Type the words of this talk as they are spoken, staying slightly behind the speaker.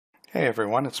Hey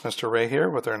everyone, it's Mr. Ray here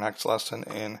with our next lesson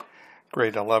in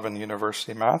grade 11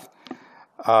 University Math.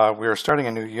 We are starting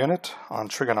a new unit on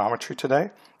trigonometry today.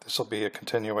 This will be a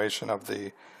continuation of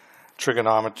the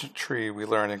trigonometry we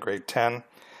learned in grade 10.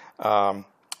 We're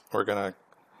going to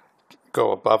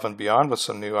go above and beyond with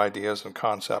some new ideas and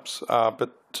concepts.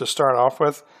 But to start off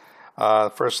with,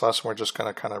 first lesson we're just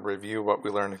going to kind of review what we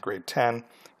learned in grade 10 in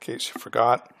case you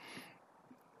forgot,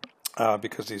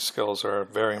 because these skills are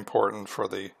very important for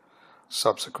the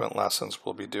subsequent lessons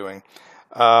we'll be doing.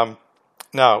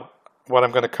 Now, what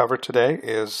I'm going to cover today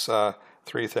is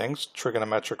three things: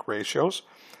 trigonometric ratios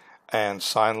and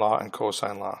sine law and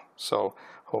cosine law. So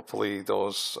hopefully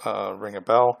those ring a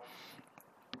bell.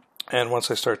 And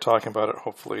once I start talking about it,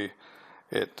 hopefully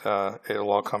it'll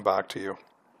all come back to you.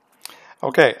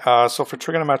 Okay, so for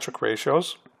trigonometric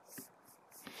ratios,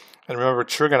 and remember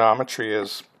trigonometry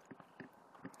it's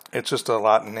just a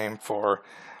Latin name for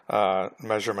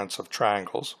measurements of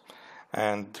triangles,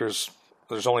 and there's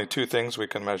only two things we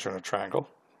can measure in a triangle,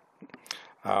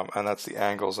 and that's the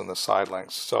angles and the side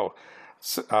lengths. So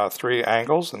 3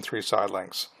 angles and 3 side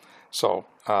lengths. So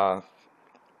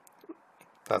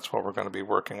that's what we're going to be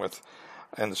working with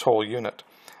in this whole unit.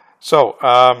 So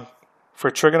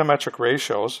for trigonometric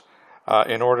ratios,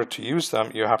 in order to use them,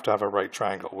 you have to have a right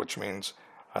triangle, which means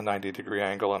a 90-degree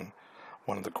angle in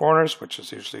one of the corners, which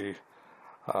is usually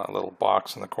a little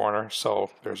box in the corner.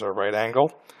 So there's our right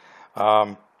angle.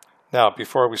 Now,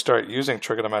 before we start using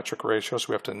trigonometric ratios,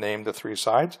 we have to name the 3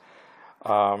 sides.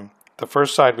 The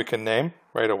first side we can name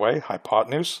right away.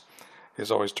 Hypotenuse is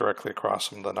always directly across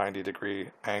from the 90-degree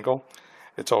angle.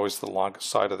 It's always the longest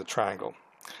side of the triangle.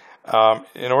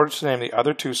 In order to name the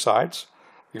other 2 sides,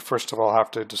 we first of all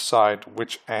have to decide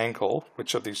which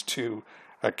of these 2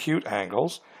 acute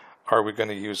angles are we going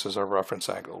to use as our reference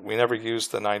angle. We never use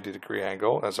the 90-degree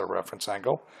angle as a reference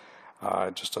angle.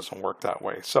 It just doesn't work that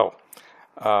way. So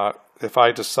if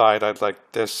I decide I'd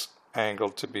like this angle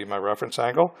to be my reference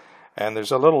angle, and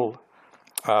there's a little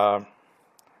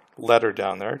letter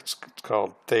down there, it's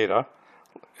called theta.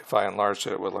 If I enlarged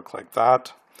it, it would look like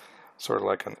that, sort of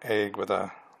like an egg with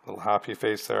a little happy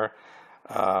face there.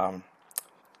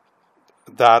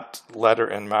 That letter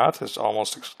in math is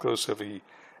almost exclusively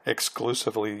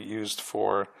used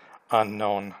for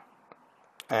unknown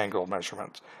angle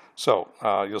measurements. So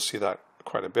you'll see that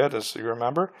quite a bit, as you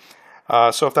remember.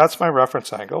 So if that's my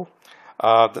reference angle,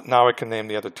 now I can name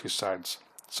the other 2 sides.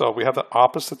 So we have the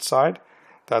opposite side.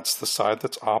 That's the side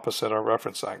that's opposite our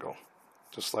reference angle.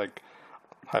 Just like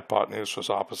hypotenuse was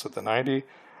opposite the 90,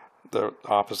 the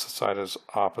opposite side is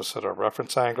opposite our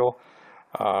reference angle.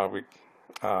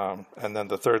 And then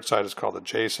the third side is called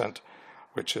adjacent,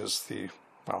 which is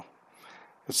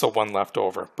it's the one left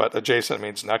over. But adjacent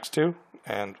means next to,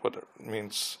 and what it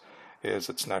means is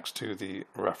it's next to the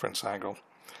reference angle.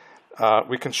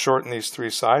 We can shorten these 3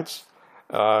 sides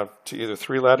to either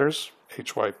 3 letters,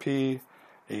 HYP,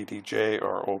 ADJ,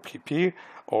 or OPP,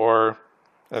 or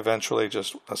eventually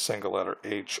just a single letter,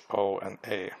 H, O, and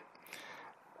A.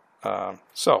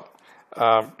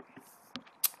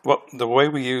 The way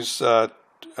we use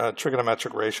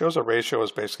trigonometric ratios, a ratio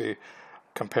is basically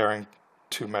comparing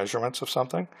 2 measurements of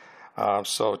something.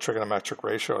 So trigonometric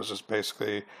ratios is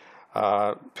basically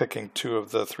picking 2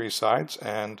 of the 3 sides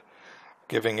and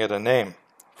giving it a name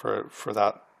for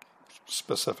that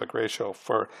specific ratio.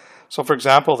 For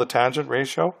example, the tangent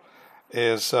ratio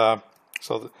is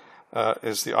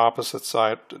is the opposite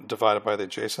side divided by the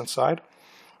adjacent side,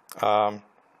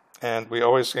 and we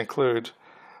always include,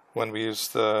 when we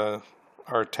use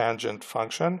our tangent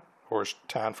function, or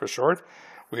tan for short,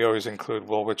 we always include,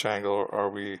 well, which angle are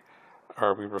we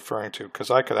referring to? Because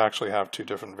I could actually have 2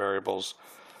 different variables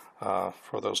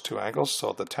for those 2 angles.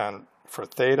 So the tan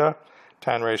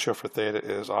ratio for theta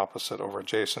is opposite over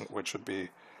adjacent, which would be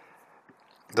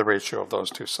the ratio of those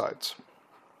 2 sides.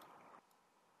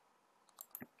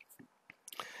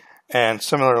 And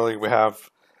similarly, we have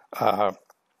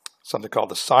something called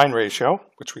the sine ratio,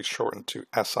 which we shorten to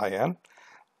SIN.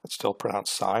 It's still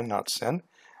pronounced sine, not sin,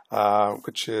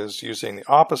 which is using the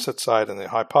opposite side and the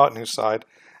hypotenuse side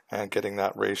and getting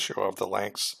that ratio of the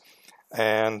lengths.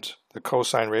 And the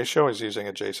cosine ratio is using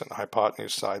adjacent and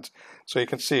hypotenuse sides. So you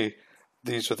can see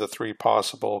these are the 3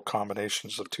 possible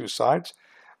combinations of 2 sides,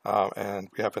 and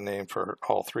we have a name for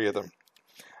all 3 of them.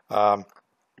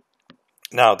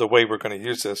 Now, the way we're going to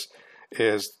use this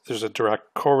is there's a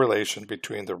direct correlation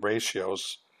between the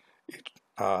ratios,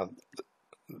 the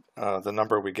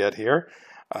number we get here,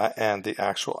 and the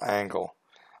actual angle.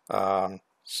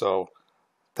 So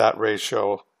that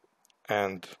ratio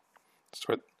and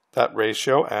the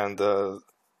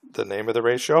name of the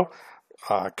ratio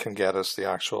can get us the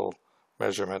actual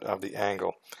measurement of the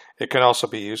angle. It can also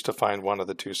be used to find one of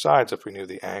the two sides if we knew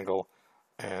the angle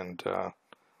and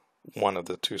one of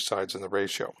the two sides in the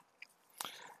ratio.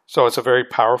 So it's a very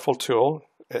powerful tool.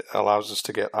 It allows us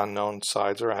to get unknown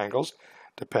sides or angles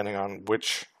depending on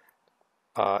which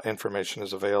information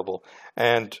is available.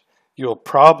 And you'll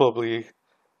probably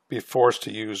be forced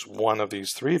to use one of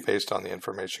these three based on the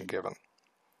information given.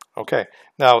 Okay,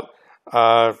 now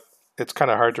it's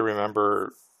kind of hard to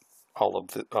remember all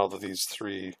of these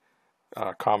three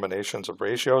combinations of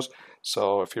ratios.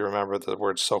 So if you remember, the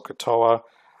word SOHCAHTOA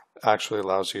actually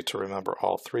allows you to remember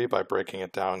all three by breaking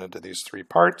it down into these three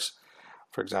parts.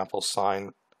 For example,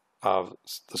 the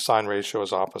sine ratio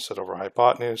is opposite over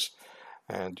hypotenuse,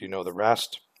 and you know the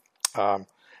rest.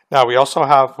 Now we also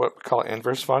have what we call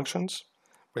inverse functions,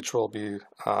 which we'll be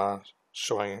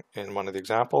showing in one of the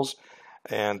examples,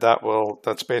 and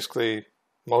that's basically,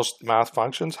 most math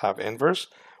functions have inverse,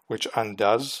 which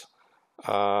undoes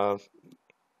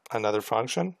another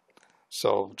function.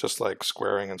 So just like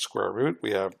squaring and square root,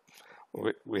 we have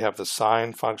the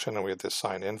sine function and we have the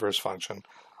sine inverse function,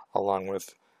 along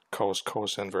with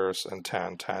cos inverse, and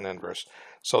tan inverse.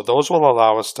 So those will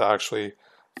allow us to actually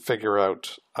figure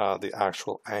out the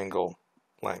actual angle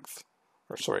length,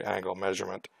 or sorry, angle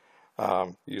measurement,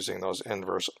 using those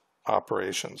inverse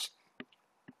operations.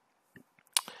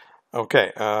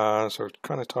 Okay, so we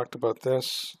kind of talked about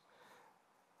this.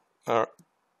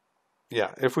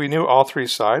 Yeah, if we knew all three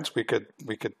sides, we could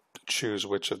choose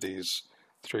which of these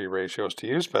three ratios to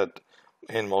use, but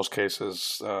in most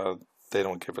cases they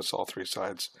don't give us all three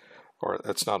sides, or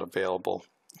it's not available.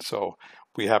 So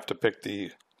we have to pick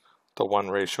the one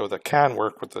ratio that can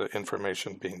work with the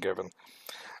information being given.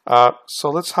 So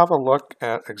let's have a look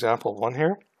at example 1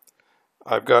 here.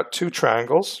 I've got two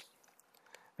triangles,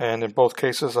 and in both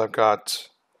cases I got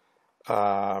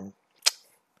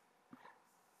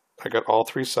all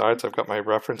three sides. I've got my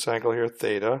reference angle here,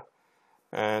 theta,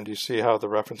 and you see how the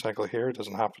reference angle here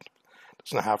doesn't have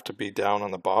to be down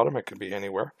on the bottom. It could be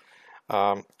anywhere.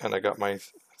 And I got my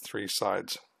three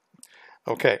sides.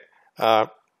 Okay,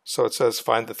 so it says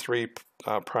find the three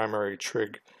primary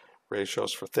trig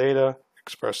ratios for theta.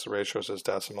 Express the ratios as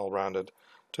decimal rounded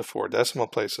to 4 decimal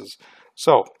places.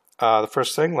 So the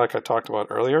first thing, like I talked about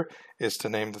earlier, is to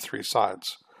name the three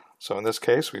sides. So in this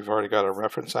case, we've already got our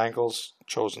reference angles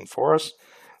chosen for us.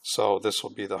 So this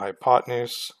will be the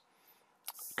hypotenuse,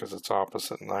 because it's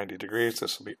opposite 90 degrees.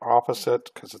 This will be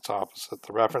opposite, because it's opposite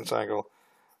the reference angle.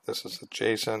 This is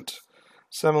adjacent.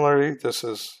 Similarly, this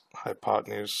is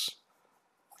hypotenuse.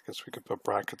 I guess we could put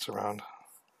brackets around.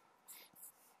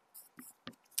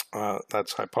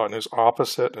 That's hypotenuse.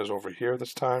 Opposite is over here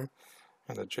this time,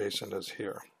 and adjacent is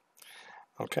here.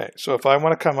 Okay, so if I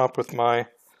want to come up with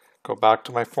go back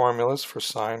to my formulas for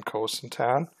sine, cos, and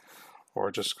tan,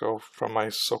 or just go from my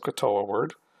SOHCAHTOA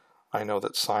word, I know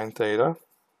that sine theta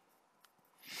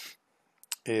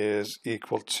is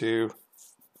equal to,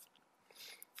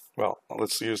 well,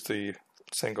 let's use the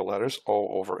single letters, O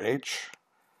over H.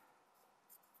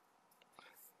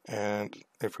 And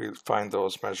if we find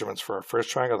those measurements for our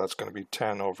first triangle, that's going to be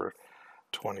 10 over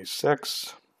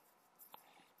 26.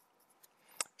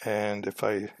 And if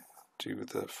I do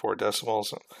the 4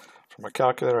 decimals from a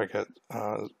calculator, I get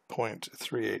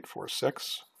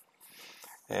 0.3846.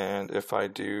 And if I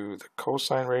do the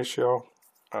cosine ratio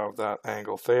of that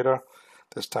angle theta,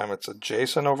 this time it's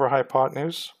adjacent over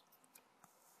hypotenuse.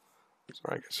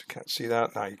 Sorry, I guess you can't see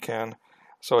that. Now you can.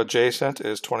 So adjacent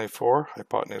is 24,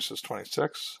 hypotenuse is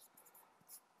 26.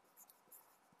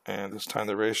 And this time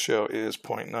the ratio is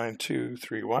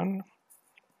 0.9231.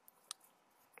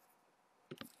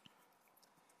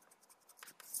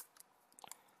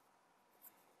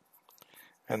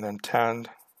 And then tan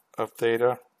of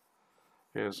theta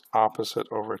is opposite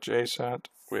over adjacent,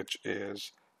 which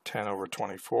is 10 over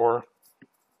 24,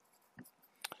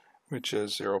 which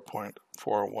is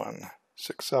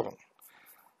 0.4167.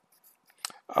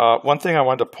 One thing I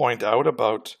wanted to point out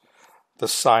about the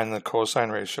sine and the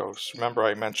cosine ratios, remember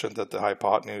I mentioned that the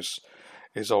hypotenuse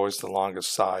is always the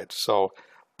longest side. So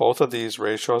both of these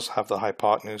ratios have the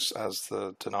hypotenuse as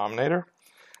the denominator.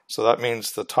 So that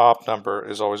means the top number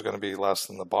is always going to be less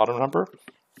than the bottom number,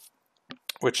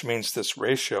 which means this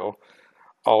ratio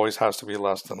always has to be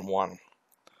less than 1.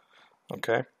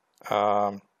 Okay?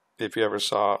 If you ever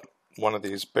saw one of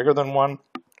these bigger than 1,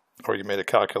 or you made a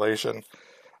calculation,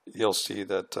 you'll see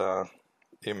that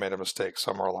you made a mistake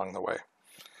somewhere along the way.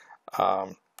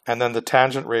 And then the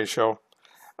tangent ratio,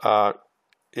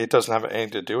 it doesn't have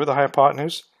anything to do with the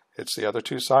hypotenuse. It's the other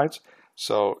two sides.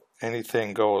 So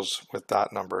anything goes with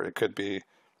that number. It could be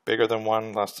bigger than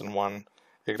 1, less than 1.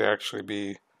 It could actually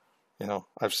be, you know,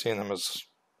 I've seen them as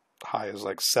high as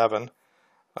like 7.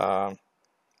 So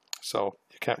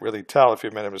you can't really tell if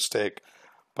you made a mistake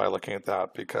by looking at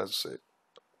that, because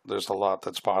there's a lot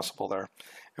that's possible there.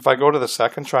 If I go to the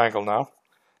second triangle now,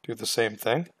 do the same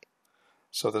thing.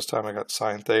 So this time I got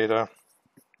sine theta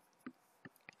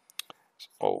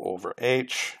O over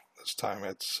h. This time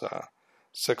it's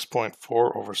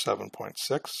 6.4 over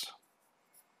 7.6,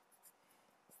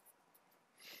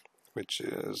 which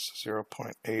is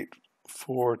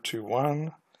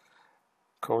 0.8421.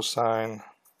 Cosine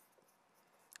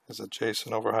is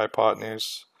adjacent over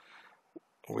hypotenuse,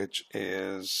 which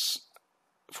is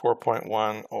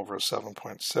 4.1 over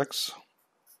 7.6,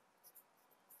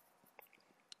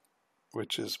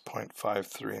 which is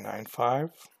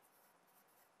 0.5395.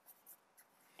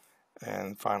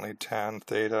 And finally, tan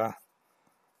theta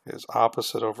is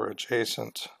opposite over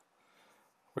adjacent,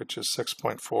 which is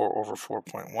 6.4 over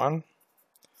 4.1.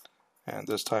 And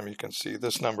this time you can see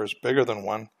this number is bigger than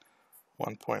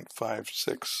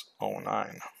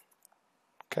 1.5609.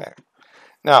 Okay.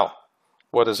 Now,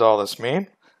 what does all this mean?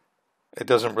 It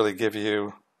doesn't really give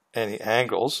you any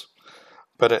angles,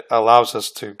 but it allows us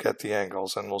to get the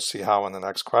angles, and we'll see how in the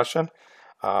next question.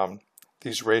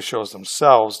 These ratios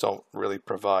themselves don't really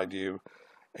provide you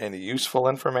any useful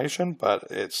information, but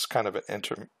it's kind of an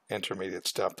intermediate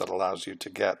step that allows you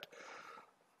to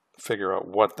figure out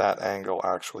what that angle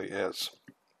actually is.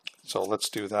 So let's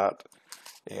do that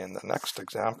in the next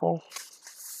example.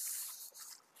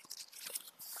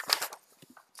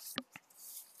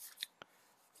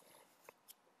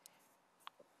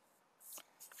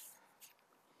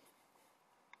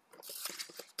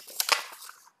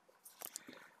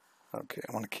 Okay,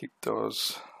 I want to keep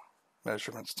those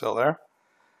measurements still there.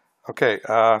 Okay,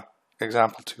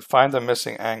 example 2. Find the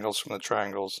missing angles from the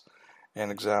triangles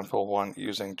in example 1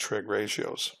 using trig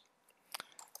ratios.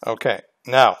 Okay,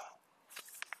 now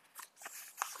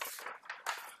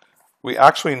we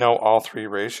actually know all 3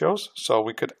 ratios, so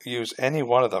we could use any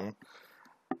one of them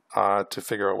to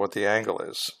figure out what the angle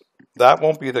is. That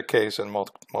won't be the case in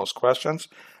most questions.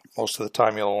 Most of the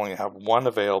time you'll only have one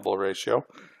available ratio,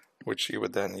 which you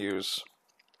would then use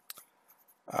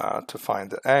to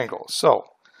find the angle. So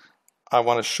I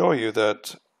want to show you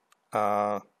that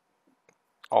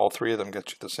all 3 of them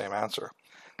get you the same answer.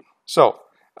 So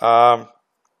I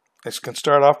can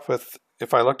start off with,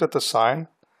 if I looked at the sine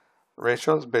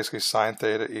ratios, basically sine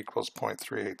theta equals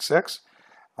 0.386.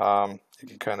 You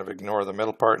can kind of ignore the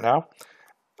middle part now.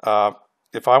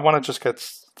 If I want to just get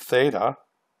theta,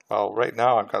 well, right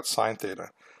now I've got sine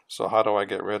theta. So how do I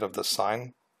get rid of the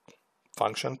sine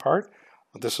function part?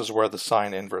 This is where the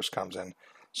sine inverse comes in.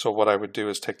 So what I would do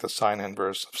is take the sine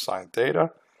inverse of sine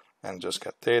theta and just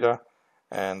get theta.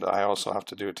 And I also have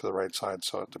to do it to the right side,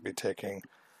 so to be taking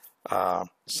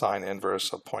sine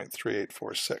inverse of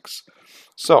 0.3846.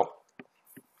 So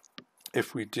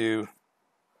if we do,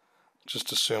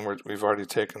 just assume we've already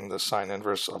taken the sine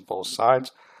inverse of both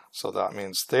sides, so that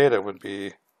means theta would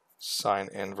be sine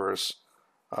inverse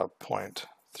of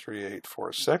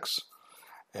 0.3846.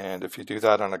 And if you do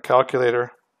that on a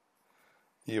calculator,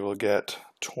 you will get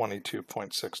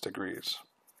 22.6 degrees.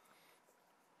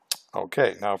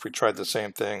 Okay, now if we tried the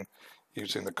same thing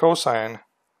using the cosine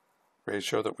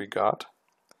ratio that we got,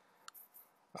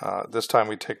 this time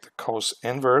we take the cos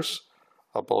inverse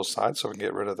of both sides, so we can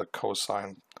get rid of the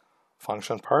cosine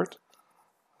function part.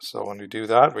 So when we do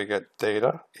that, we get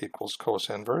theta equals cos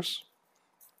inverse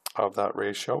of that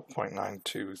ratio,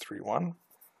 0.9231.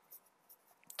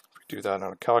 Do that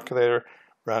on a calculator,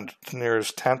 round to the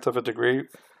nearest tenth of a degree,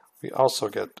 we also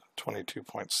get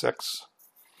 22.6.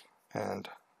 And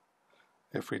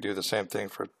if we do the same thing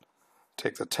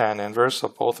take the tan inverse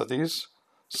of both of these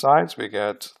sides, we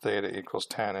get theta equals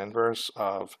tan inverse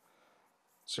of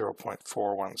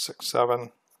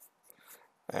 0.4167.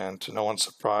 And to no one's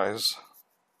surprise,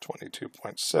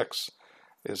 22.6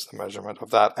 is the measurement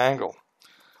of that angle.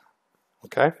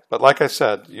 Okay, but like I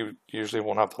said, you usually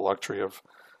won't have the luxury of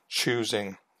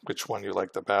choosing which one you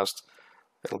like the best.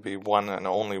 It'll be one and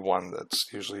only one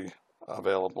that's usually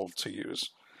available to use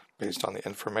based on the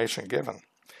information given.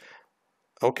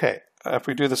 Okay, if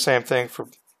we do the same thing for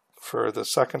the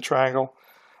second triangle,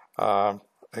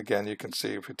 again you can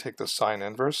see if we take the sine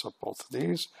inverse of both of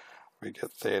these, we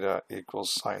get theta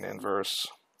equals sine inverse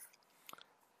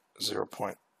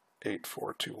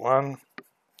 0.8421.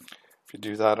 If you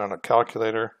do that on a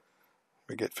calculator,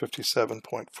 we get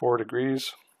 57.4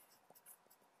 degrees.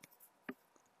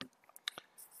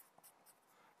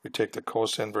 We take the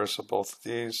cos inverse of both of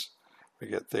these, we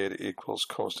get theta equals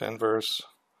cos inverse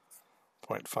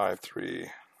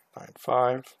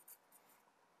 0.5395.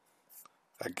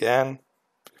 again,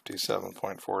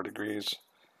 57.4 degrees.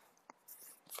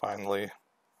 Finally,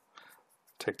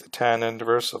 take the tan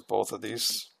inverse of both of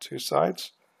these two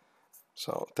sides.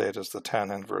 So theta is the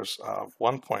tan inverse of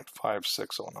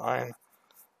 1.5609,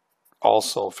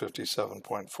 also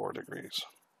 57.4 degrees.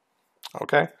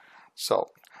 Okay, so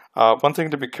one thing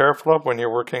to be careful of when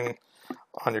you're working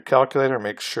on your calculator,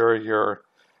 make sure your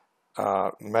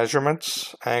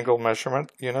measurements, angle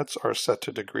measurement units are set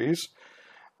to degrees,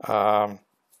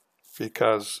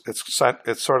 because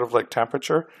it's sort of like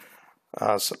temperature.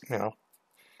 So,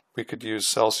 we could use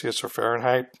Celsius or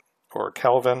Fahrenheit or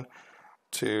Kelvin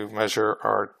to measure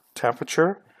our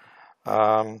temperature.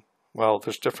 Well,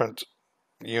 there's different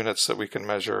units that we can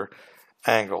measure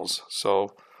angles.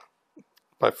 So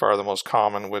by far the most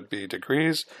common would be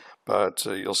degrees, but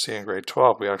you'll see in grade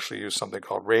 12 we actually use something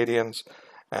called radians,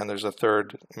 and there's a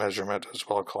third measurement as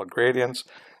well called gradients.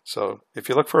 So if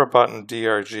you look for a button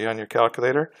DRG on your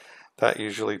calculator, that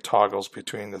usually toggles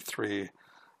between the three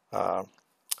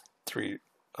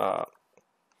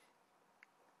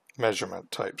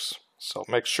measurement types. So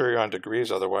make sure you're on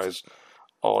degrees, otherwise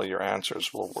all your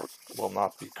answers will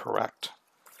not be correct.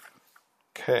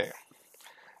 Okay,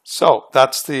 so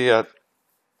that's the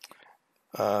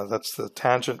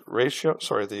tangent ratio.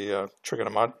 Sorry, the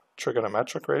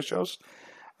trigonometric ratios.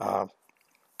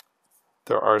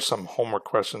 There are some homework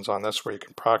questions on this where you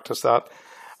can practice that.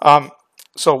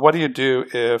 So what do you do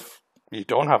if you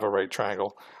don't have a right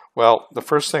triangle? Well, the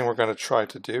first thing we're going to try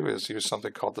to do is use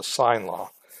something called the sine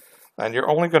law. And you're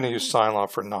only going to use sine law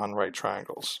for non-right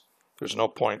triangles. There's no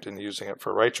point in using it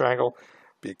for right triangle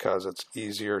because it's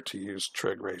easier to use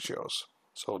trig ratios.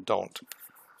 So don't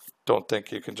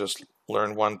think you can just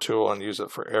learn one tool and use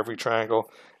it for every triangle.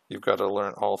 You've got to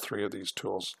learn all three of these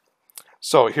tools.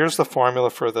 So here's the formula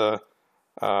for the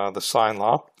sine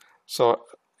law. So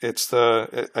it's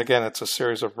it's a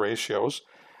series of ratios.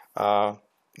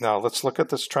 Now let's look at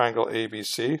this triangle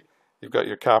ABC. You've got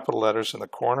your capital letters in the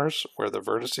corners where the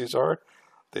vertices are.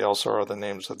 They also are the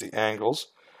names of the angles.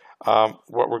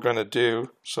 What we're going to do,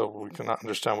 so we can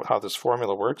understand how this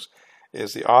formula works,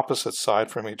 is the opposite side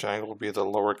from each angle will be the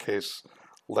lowercase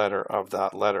letter of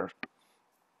that letter.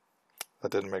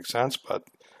 That didn't make sense, but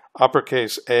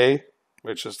uppercase A,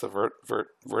 which is the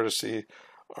vertice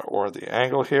or the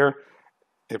angle here,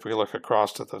 if we look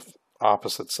across to the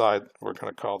opposite side, we're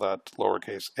going to call that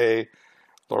lowercase a.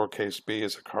 Lowercase b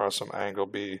is across some angle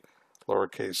B.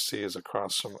 Lowercase c is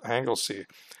across some angle C.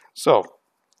 So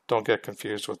don't get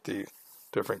confused with the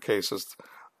different cases.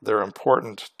 They're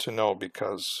important to know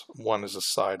because one is a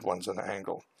side, one's an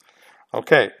angle.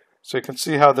 Okay, so you can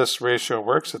see how this ratio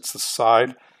works. It's the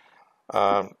side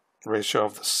ratio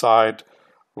of the side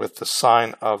with the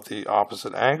sine of the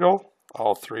opposite angle.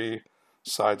 All three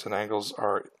sides and angles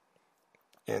are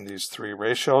in these three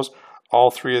ratios. All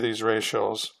three of these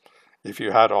ratios, if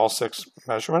you had all 6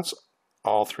 measurements,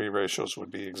 all 3 ratios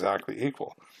would be exactly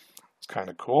equal. It's kind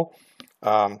of cool.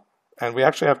 And we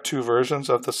actually have 2 versions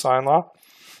of the sine law.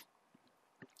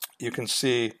 You can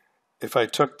see if I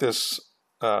took this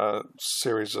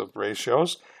series of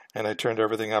ratios and I turned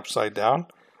everything upside down,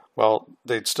 well,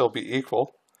 they'd still be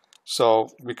equal. So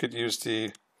we could use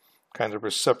the kind of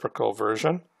reciprocal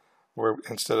version where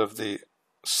instead of the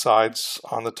sides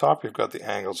on the top, you've got the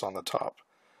angles on the top.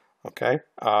 Okay,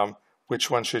 which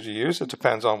one should you use? It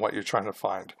depends on what you're trying to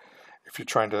find. If you're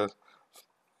trying to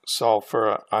solve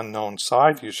for an unknown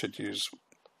side, you should use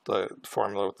the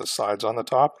formula with the sides on the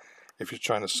top. If you're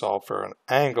trying to solve for an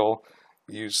angle,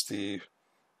 use the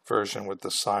version with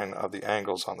the sine of the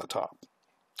angles on the top.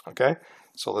 Okay,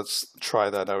 so let's try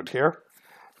that out here.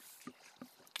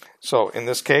 So in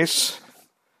this case,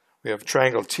 we have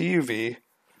triangle TUV,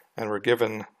 and we're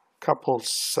given a couple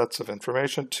sets of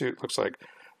information. Looks like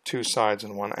 2 sides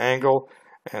and 1 angle,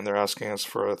 and they're asking us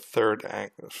for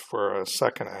a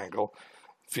second angle,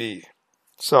 V.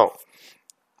 So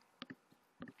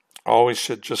always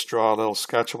should just draw a little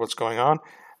sketch of what's going on,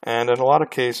 and in a lot of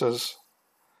cases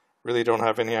really don't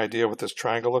have any idea what this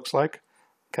triangle looks like.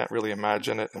 Can't really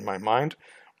imagine it in my mind,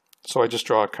 so I just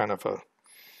draw a kind of a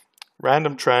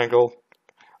random triangle.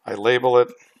 I label it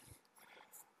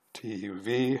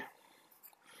TUV,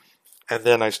 and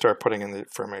then I start putting in the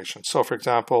information. So for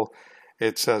example,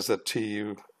 it says that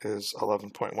TU is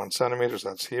 11.1 centimeters,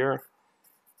 that's here.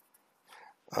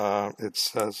 It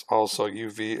says also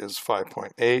UV is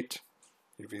 5.8,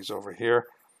 UV is over here.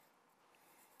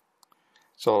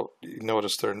 So you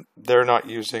notice they're not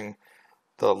using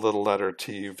the little letter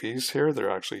TUVs here, they're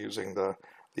actually using the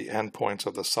endpoints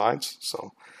of the sides.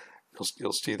 So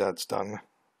you'll see that's done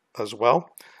as well.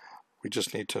 We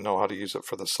just need to know how to use it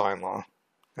for the sine law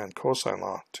and cosine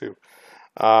law too.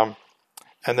 And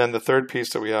then the third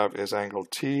piece that we have is angle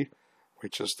T,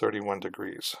 which is 31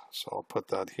 degrees. So I'll put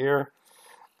that here.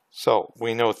 So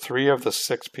we know 3 of the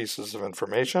 6 pieces of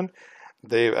information.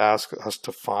 They've asked us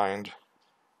to find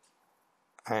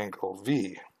angle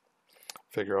V.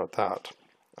 Figure out that.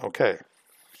 Okay,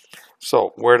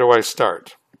 so where do I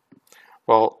start?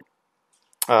 Well,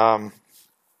 I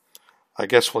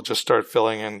guess we'll just start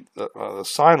filling in the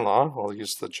sine law. We'll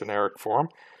use the generic form.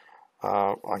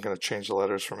 I'm going to change the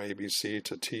letters from ABC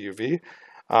to TUV.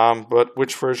 But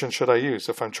which version should I use?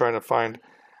 If I'm trying to find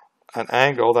an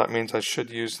angle, that means I should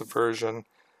use the version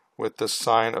with the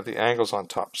sign of the angles on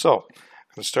top. So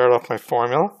I'm going to start off my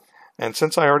formula. And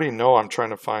since I already know I'm trying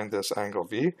to find this angle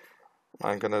V,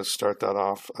 I'm going to start that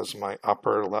off as my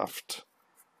upper left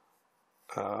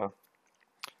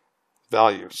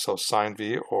value. So sine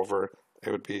V over, it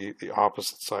would be the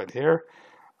opposite side here.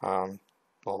 I'll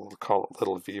call it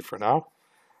little v for now.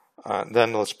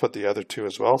 Then let's put the other two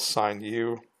as well, sine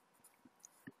U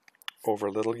over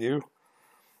little u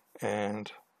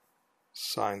and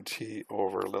sine T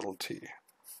over little t.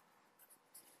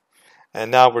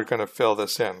 And now we're going to fill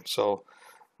this in. So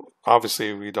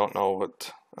obviously we don't know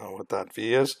what that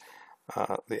V is,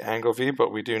 the angle V,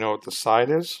 but we do know what the side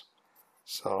is.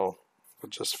 So we'll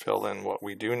just fill in what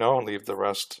we do know and leave the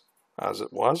rest as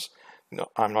it was. No,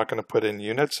 I'm not going to put in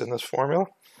units in this formula.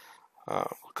 We'll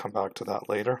come back to that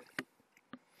later.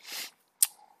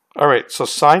 All right, so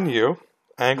sine U,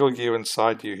 angle U and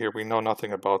side U here, we know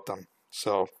nothing about them.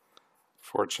 So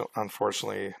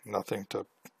unfortunately, nothing to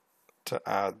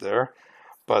add there.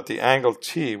 But the angle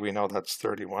T, we know that's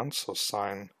 31, so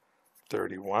sine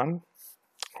 31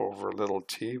 over little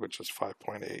t, which is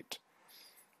 5.8.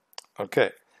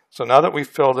 Okay, so now that we've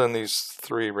filled in these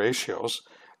 3 ratios,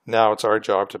 now it's our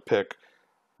job to pick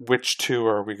which 2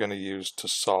 are we going to use to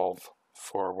solve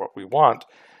for what we want.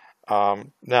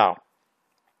 Now,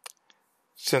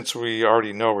 since we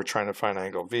already know we're trying to find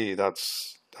angle V,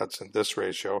 that's in this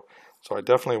ratio, so I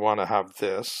definitely want to have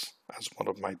this as one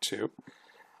of my 2.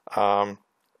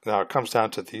 Now it comes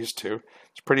down to these 2.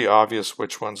 It's pretty obvious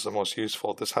which one's the most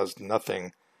useful. This has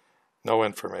nothing, no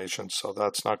information, so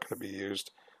that's not going to be used.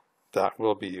 That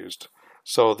will be used.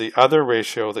 So the other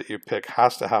ratio that you pick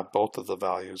has to have both of the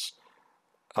values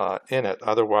in it.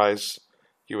 Otherwise,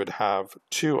 you would have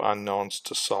 2 unknowns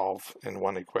to solve in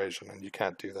one equation, and you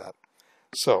can't do that.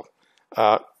 So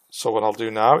what I'll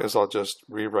do now is I'll just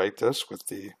rewrite this with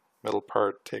the middle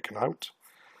part taken out.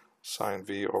 Sine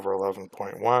V over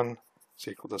 11.1 is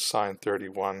equal to sine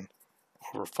 31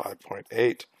 over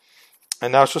 5.8.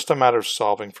 And now it's just a matter of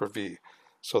solving for V.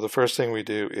 So the first thing we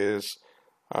do is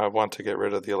I want to get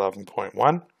rid of the 11.1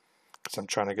 because I'm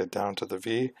trying to get down to the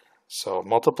V. So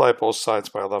multiply both sides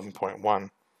by 11.1.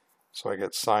 So I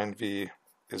get sine V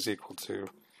is equal to,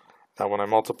 now when I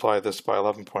multiply this by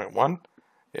 11.1,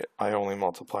 I only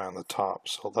multiply on the top.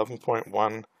 So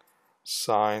 11.1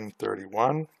 sine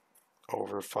 31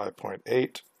 over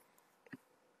 5.8.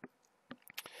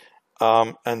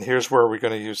 And here's where we're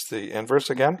going to use the inverse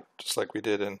again, just like we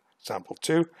did in example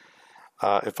 2.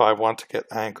 If I want to get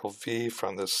angle V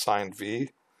from this sine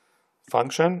V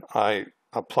function, I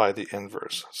apply the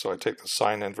inverse. So I take the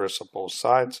sine inverse of both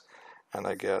sides, and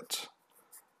I get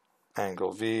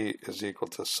angle V is equal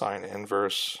to sine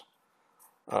inverse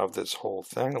of this whole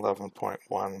thing,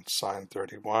 11.1 sine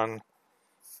 31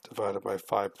 divided by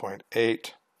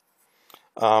 5.8.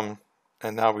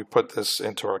 And now we put this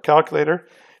into our calculator.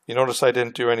 You notice I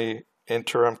didn't do any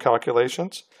interim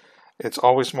calculations. It's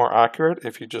always more accurate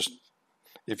if you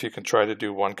can try to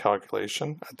do one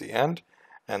calculation at the end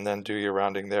and then do your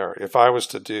rounding there. If I was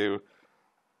to do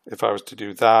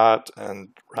that and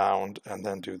round and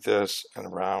then do this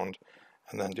and round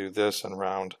and then do this and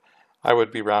round, I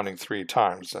would be rounding 3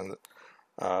 times, and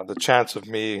the chance of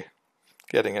me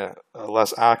getting a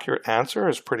less accurate answer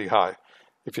is pretty high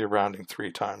if you're rounding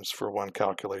 3 times for one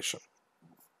calculation.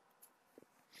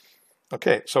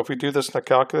 Okay, so if we do this in a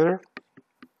calculator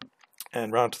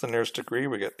and round to the nearest degree,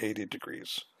 we get 80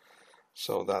 degrees.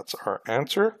 So that's our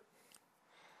answer.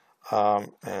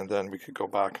 And then we could go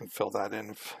back and fill that in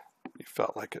if you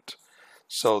felt like it.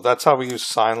 So that's how we use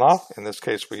sine law. In this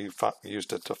case, we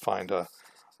used it to find a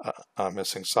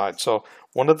missing side. So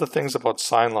one of the things about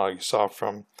sine law you saw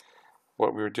from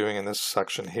what we were doing in this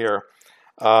section here,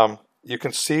 you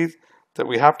can see that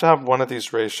we have to have one of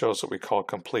these ratios that we call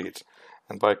complete.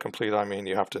 And by complete, I mean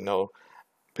you have to know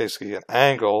basically an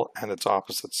angle and its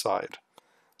opposite side.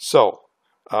 So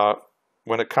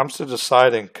when it comes to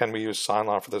deciding can we use sine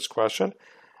law for this question,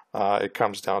 it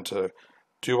comes down to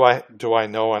do I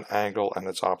know an angle and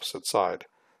its opposite side?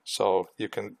 So you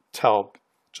can tell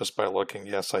just by looking.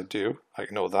 Yes, I do. I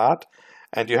know that.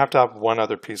 And you have to have one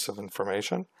other piece of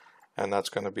information, and that's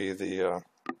going to be the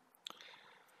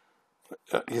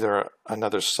either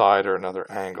another side or another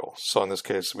angle. So in this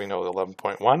case, we know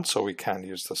 11.1, so we can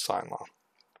use the sine law.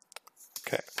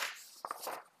 Okay.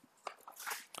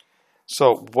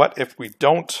 So what if we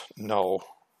don't know?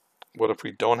 What if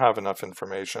we don't have enough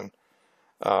information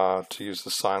to use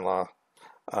the sine law?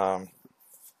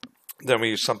 Then we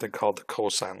use something called the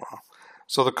cosine law.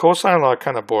 So the cosine law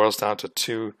kind of boils down to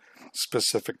two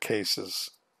specific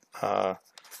cases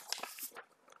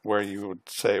where you would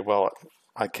say, well,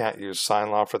 I can't use sine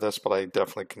law for this, but I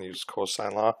definitely can use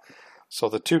cosine law. So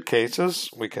the two cases,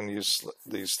 we can use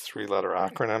these three-letter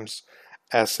acronyms,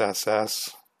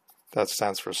 SSS, that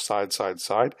stands for side, side,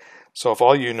 side. So if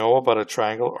all you know about a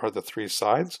triangle are the three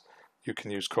sides, you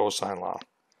can use cosine law.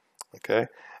 Okay,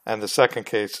 and the second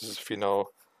case is if you know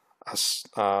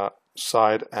a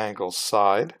side angle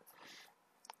side.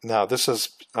 Now this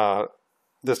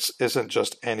isn't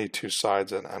just any two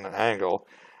sides and an angle.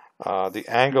 The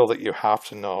angle that you have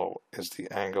to know is the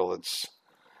angle that's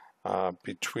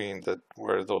between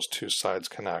where those two sides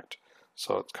connect.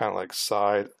 So it's kind of like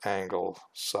side angle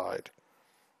side.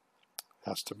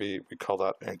 Has to be, we call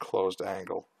that enclosed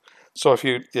angle. So if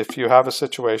you have a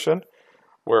situation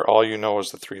where all you know is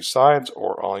the three sides,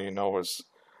 or all you know is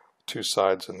two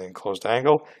sides in the enclosed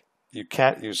angle, you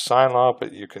can't use sine law,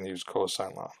 but you can use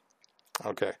cosine law.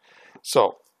 Okay,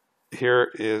 so here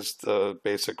is the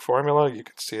basic formula. You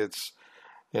can see it's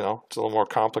a little more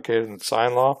complicated than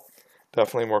sine law,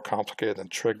 definitely more complicated than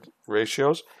trig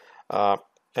ratios. And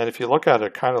if you look at it,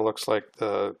 it kind of looks like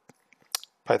the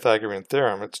Pythagorean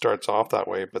theorem. It starts off that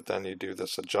way, but then you do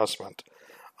this adjustment.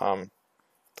 And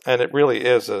it really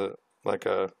is like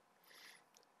a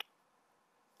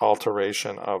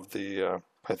alteration of the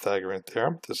Pythagorean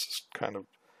theorem. This is kind of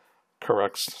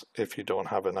corrects if you don't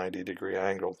have a 90-degree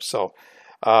angle. So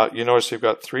you notice you've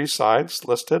got three sides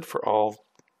listed for all.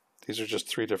 These are just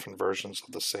three different versions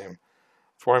of the same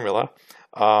formula.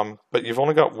 But you've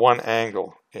only got one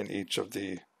angle in each of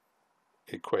the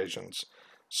equations.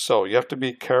 So you have to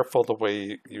be careful the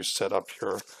way you set up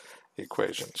your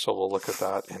equation. So we'll look at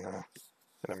that in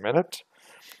a minute.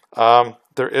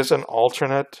 There is an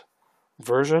alternate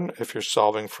version if you're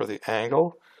solving for the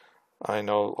angle. I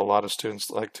know a lot of students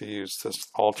like to use this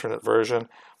alternate version.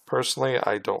 Personally,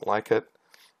 I don't like it,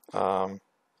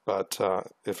 but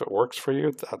if it works for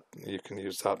you, you can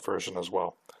use that version as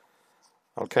well.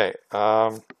 Okay,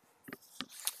 so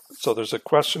there's a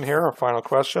question here, our final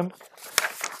question.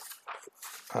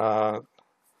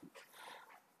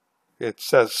 It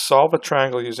says solve a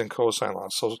triangle using cosine law.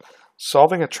 So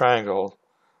solving a triangle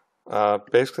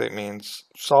basically it means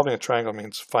solving a triangle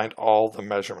means find all the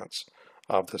measurements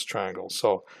of this triangle.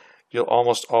 So you'll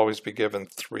almost always be given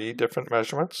three different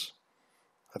measurements.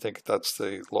 I think that's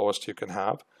the lowest you can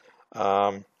have.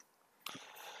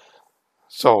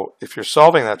 So if you're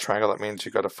solving that triangle, that means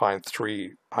you've got to find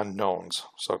three unknowns.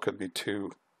 So it could be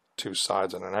two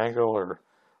sides and an angle, or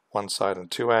one side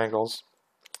and two angles,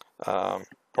 or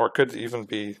it could even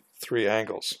be three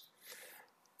angles.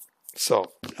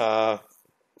 So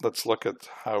let's look at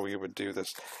how we would do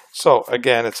this. So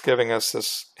again, it's giving us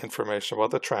this information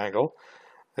about the triangle.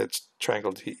 It's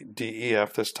triangle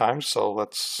DEF this time, so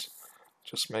let's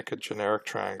just make a generic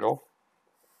triangle.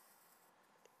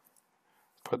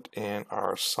 Put in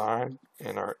our side,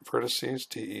 in our vertices,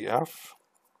 DEF.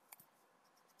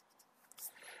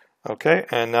 Okay,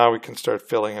 and now we can start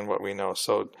filling in what we know.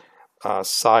 So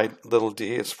side little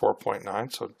d is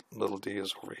 4.9, so little d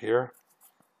is over here.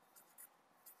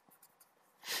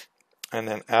 And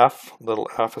then f, little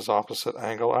f is opposite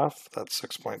angle f, that's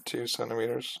 6.2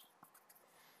 centimeters.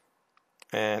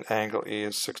 And angle E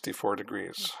is 64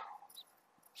 degrees.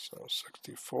 So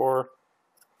 64.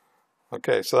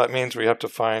 Okay, so that means we have to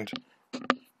find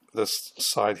this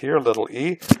side here, little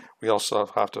e. We also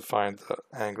have to find the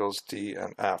angles D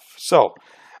and F. So,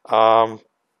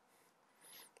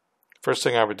 first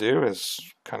thing I would do is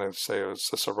kind of say, is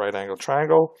this a right angle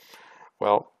triangle?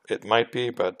 Well, it might be,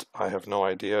 but I have no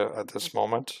idea at this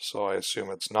moment, so I assume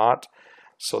it's not.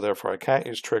 So therefore I can't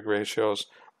use trig ratios,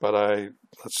 but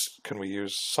can we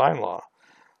use sine law?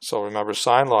 So remember,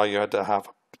 sine law, you had to have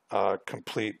a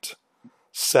complete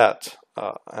set,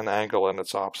 an angle in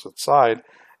its opposite side,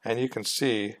 and you can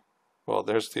see, well,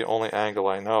 there's the only angle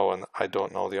I know, and I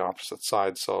don't know the opposite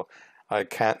side, so I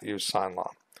can't use sine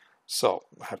law. So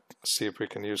I have to see if we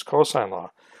can use cosine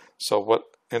law. So what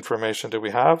information do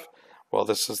we have? Well,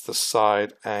 this is the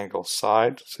side angle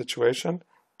side situation,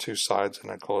 two sides in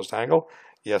a closed angle.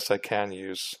 Yes, I can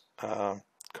use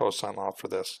cosine law for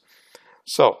this.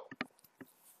 So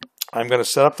I'm going to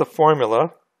set up the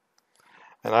formula,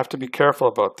 and I have to be careful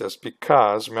about this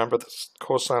because remember this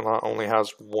cosine law only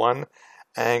has one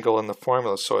angle in the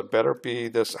formula, so it better be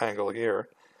this angle here,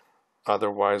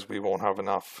 otherwise we won't have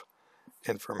enough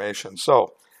information.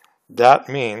 So that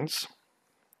means,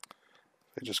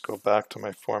 I just go back to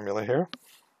my formula here.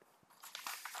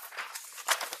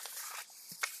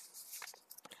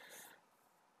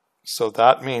 So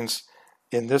that means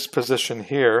in this position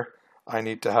here, I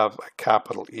need to have a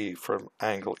capital E for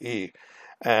angle E.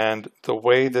 And the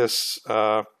way this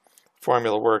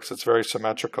formula works, it's very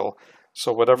symmetrical.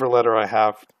 So whatever letter I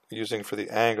have using for the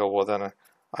angle, well then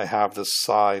I have this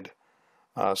side,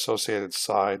 associated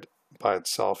side by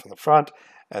itself in the front,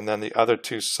 and then the other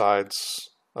two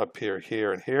sides appear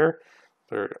here and here.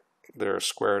 They're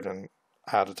squared and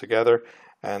added together,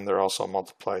 and they're also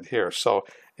multiplied here. So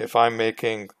if I'm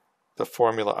making the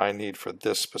formula I need for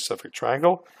this specific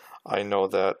triangle, I know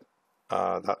that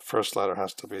that first letter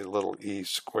has to be little e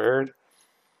squared,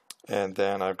 and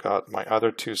then I've got my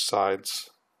other two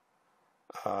sides,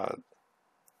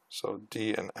 so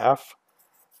d and f,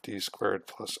 d squared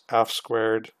plus f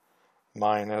squared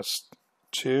minus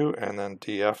 2, and then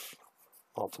df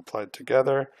multiplied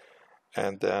together,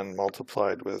 and then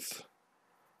multiplied with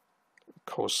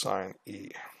cosine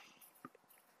e.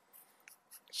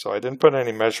 So I didn't put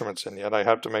any measurements in yet. I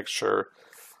have to make sure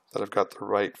that I've got the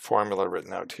right formula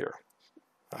written out here.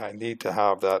 I need to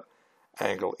have that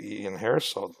angle E in here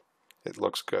so it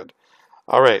looks good.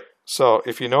 All right, so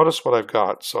if you notice what I've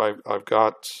got, so I've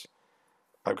got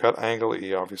angle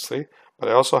E obviously, but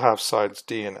I also have sides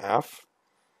D and F.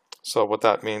 So what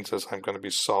that means is I'm going to be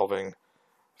solving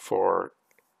for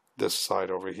this side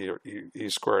over here, E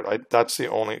squared. That's the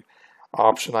only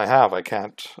option I have. I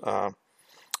can't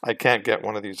get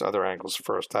one of these other angles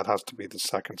first. That has to be the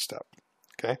second step.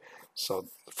 Okay, so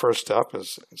the first step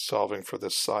is solving for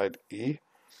this side E.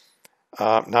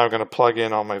 Now I'm going to plug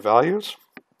in all my values.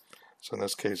 So in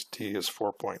this case, D is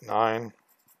 4.9,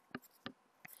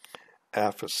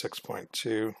 F is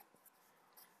 6.2,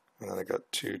 and then I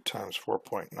got 2 times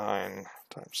 4.9 times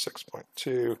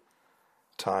 6.2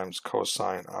 times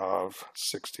cosine of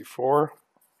 64.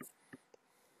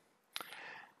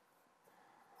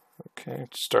 Okay,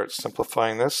 start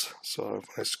simplifying this. So when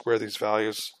I square these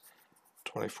values,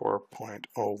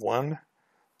 24.01,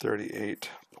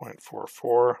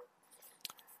 38.44,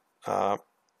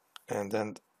 and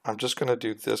then I'm just going to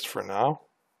do this for now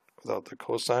without the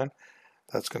cosine.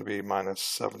 That's going to be minus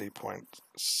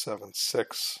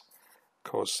 70.76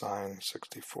 cosine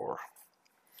 64.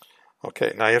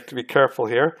 Okay, now you have to be careful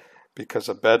here because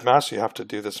of BEDMAS, you have to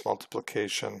do this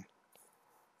multiplication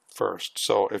first.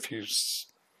 So if you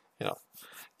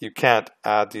can't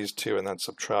add these two and then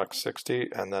subtract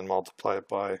 60 and then multiply it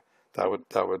by, that would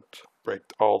break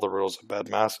all the rules of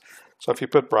BEDMAS. So if you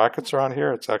put brackets around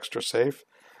here, it's extra safe.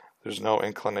 There's no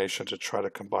inclination to try to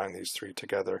combine these three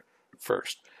together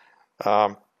first.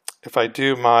 If I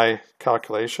do my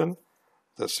calculation,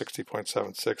 the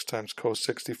 60.76 times cos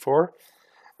 64,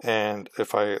 and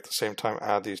if I at the same time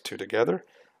add these two together,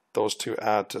 those two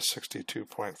add to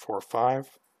 62.45,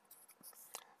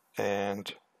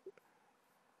 and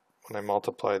when I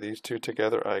multiply these two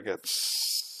together, I get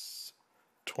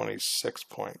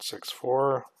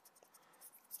 26.64.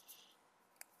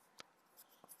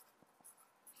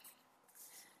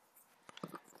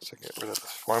 So get rid of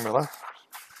this formula.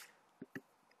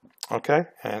 Okay,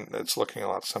 and it's looking a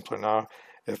lot simpler now.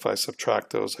 If I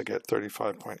subtract those, I get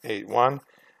 35.81.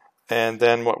 And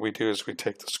then what we do is we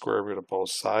take the square root of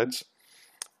both sides.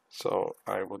 So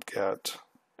I would get,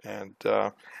 and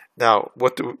now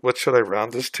what should I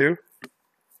round this to?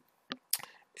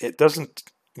 It doesn't,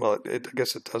 well, I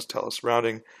guess it does tell us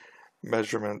rounding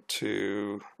measurement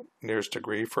to nearest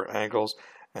degree for angles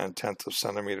and tenths of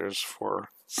centimeters for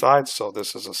sides. So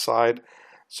this is a side,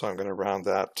 so I'm going to round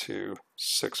that to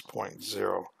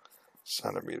 6.0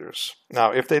 centimeters.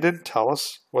 Now, if they didn't tell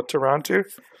us what to round to,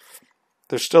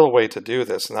 there's still a way to do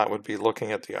this, and that would be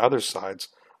looking at the other sides.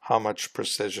 How much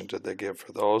precision did they give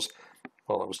for those?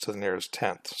 Well, it was to the nearest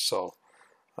tenth, so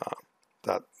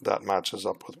that matches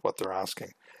up with what they're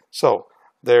asking. So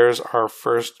there's our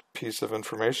first piece of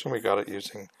information. We got it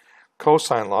using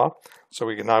cosine law. So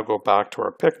we can now go back to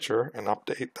our picture and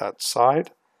update that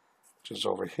side, which is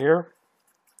over here.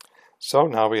 So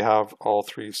now we have all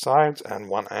three sides and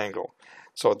one angle.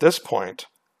 So at this point,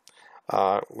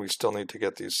 we still need to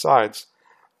get these sides.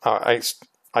 I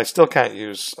still can't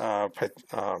use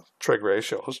trig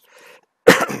ratios,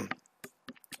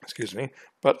 excuse me,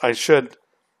 but I should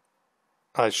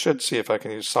see if I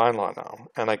can use sine law now,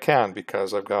 and I can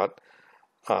because I've got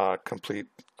complete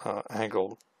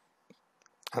angle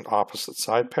an opposite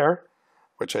side pair,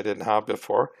 which I didn't have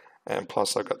before, and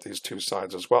plus I've got these two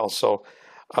sides as well. So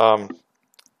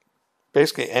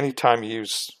basically anytime you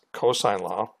use cosine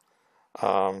law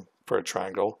for a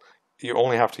triangle, you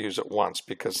only have to use it once,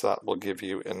 because that will give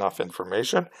you enough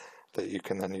information that you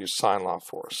can then use sine law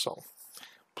for. So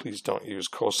please don't use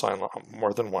cosine law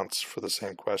more than once for the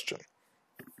same question.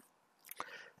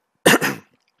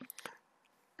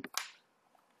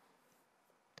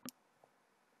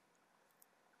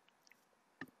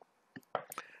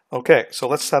 Okay, so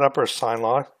let's set up our sine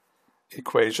law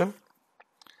equation.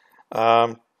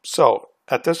 So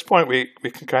at this point we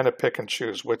can kind of pick and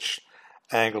choose which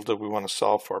angle do we want to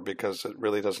solve for, because it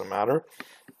really doesn't matter.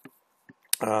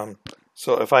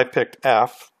 So if I picked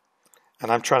F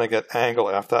and I'm trying to get angle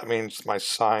F, that means my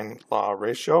sine law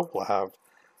ratio will have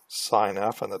sine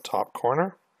F in the top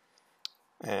corner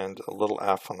and a little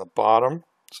f on the bottom.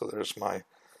 So there's my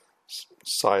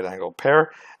side angle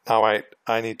pair. Now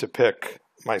I need to pick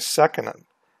my second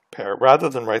pair. Rather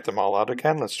than write them all out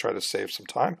again, let's try to save some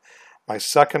time. My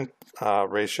second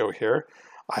ratio here,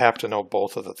 I have to know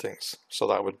both of the things. So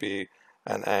that would be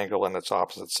an angle and its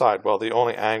opposite side. Well, the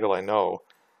only angle I know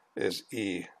is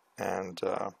E, and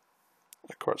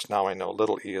of course now I know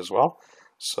little e as well.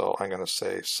 So I'm going to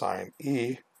say sine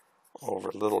E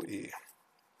over little e.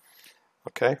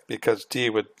 Okay, because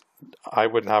I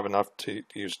wouldn't have enough to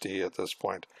use D at this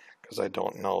point, because I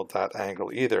don't know that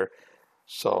angle either.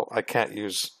 So I can't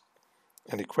use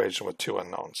an equation with two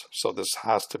unknowns. So this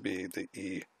has to be the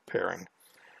E pairing.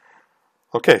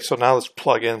 Okay, so now let's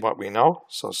plug in what we know.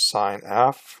 So sine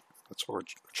F, that's what we're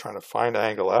trying to find,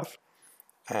 angle F.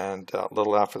 And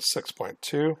little f is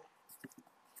 6.2.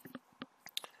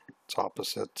 It's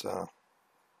opposite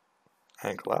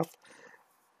angle F.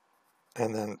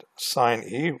 And then sine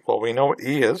E, well, we know what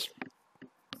E is.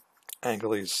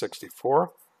 Angle E is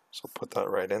 64, so put that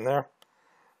right in there.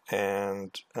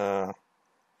 And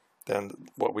then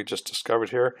what we just discovered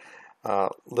here,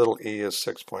 little e is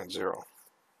 6.0.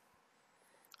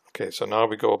 Okay, so now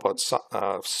we go about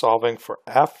solving for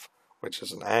F, which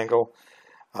is an angle.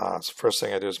 So first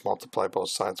thing I do is multiply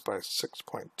both sides by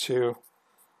 6.2. So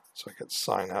I get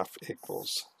sine F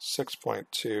equals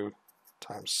 6.2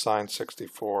 times sine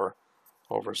 64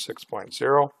 over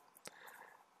 6.0.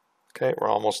 Okay, we're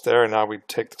almost there. Now we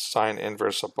take the sine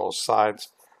inverse of both sides.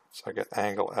 So I get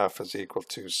angle F is equal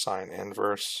to sine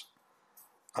inverse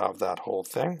of that whole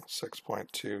thing,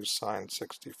 6.2 sine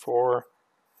 64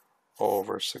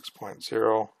 over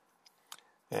 6.0.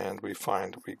 And we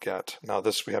find we get, now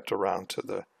this we have to round to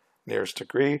the nearest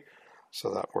degree,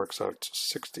 so that works out to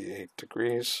 68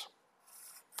 degrees.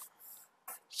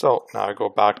 So now I go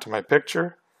back to my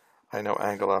picture. I know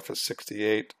angle F is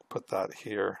 68, put that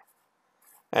here.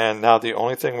 And now the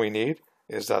only thing we need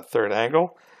is that third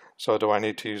angle. So do I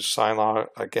need to use sine law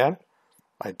again?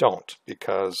 I don't,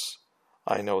 because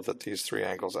I know that these three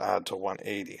angles add to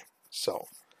 180. So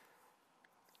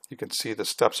you can see the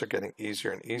steps are getting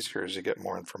easier and easier as you get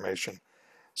more information.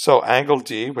 So angle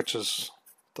D, which is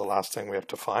the last thing we have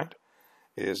to find,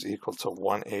 is equal to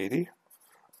 180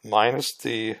 minus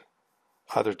the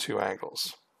other two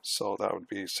angles. So that would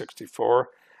be 64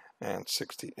 and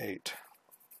 68.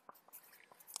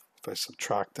 If I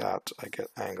subtract that, I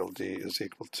get angle D is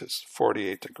equal to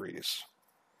 48 degrees.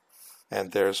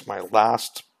 And there's my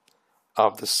last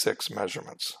of the 6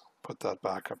 measurements. Put that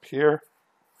back up here.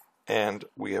 And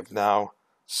we have now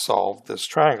solved this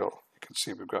triangle. You can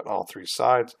see we've got all 3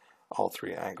 sides, all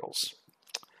 3 angles.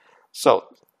 So,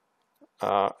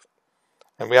 and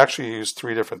we actually used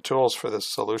 3 different tools for this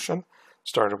solution.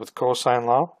 Started with cosine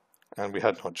law, and we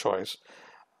had no choice.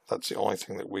 That's the only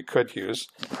thing that we could use.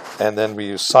 And then we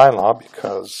used sine law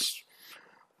because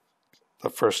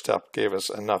the first step gave us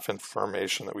enough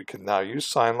information that we could now use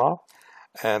sine law.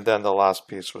 And then the last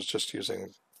piece was just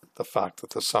using the fact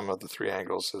that the sum of the 3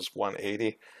 angles is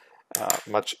 180.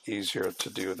 Much easier to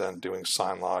do than doing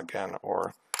sine law again,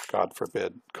 or God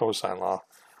forbid, cosine law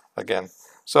again.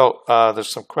 So there's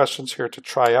some questions here to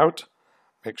try out.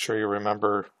 Make sure you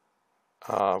remember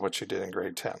what you did in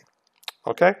grade 10.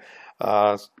 Okay,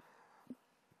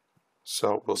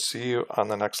 so we'll see you on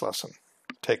the next lesson.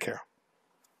 Take care.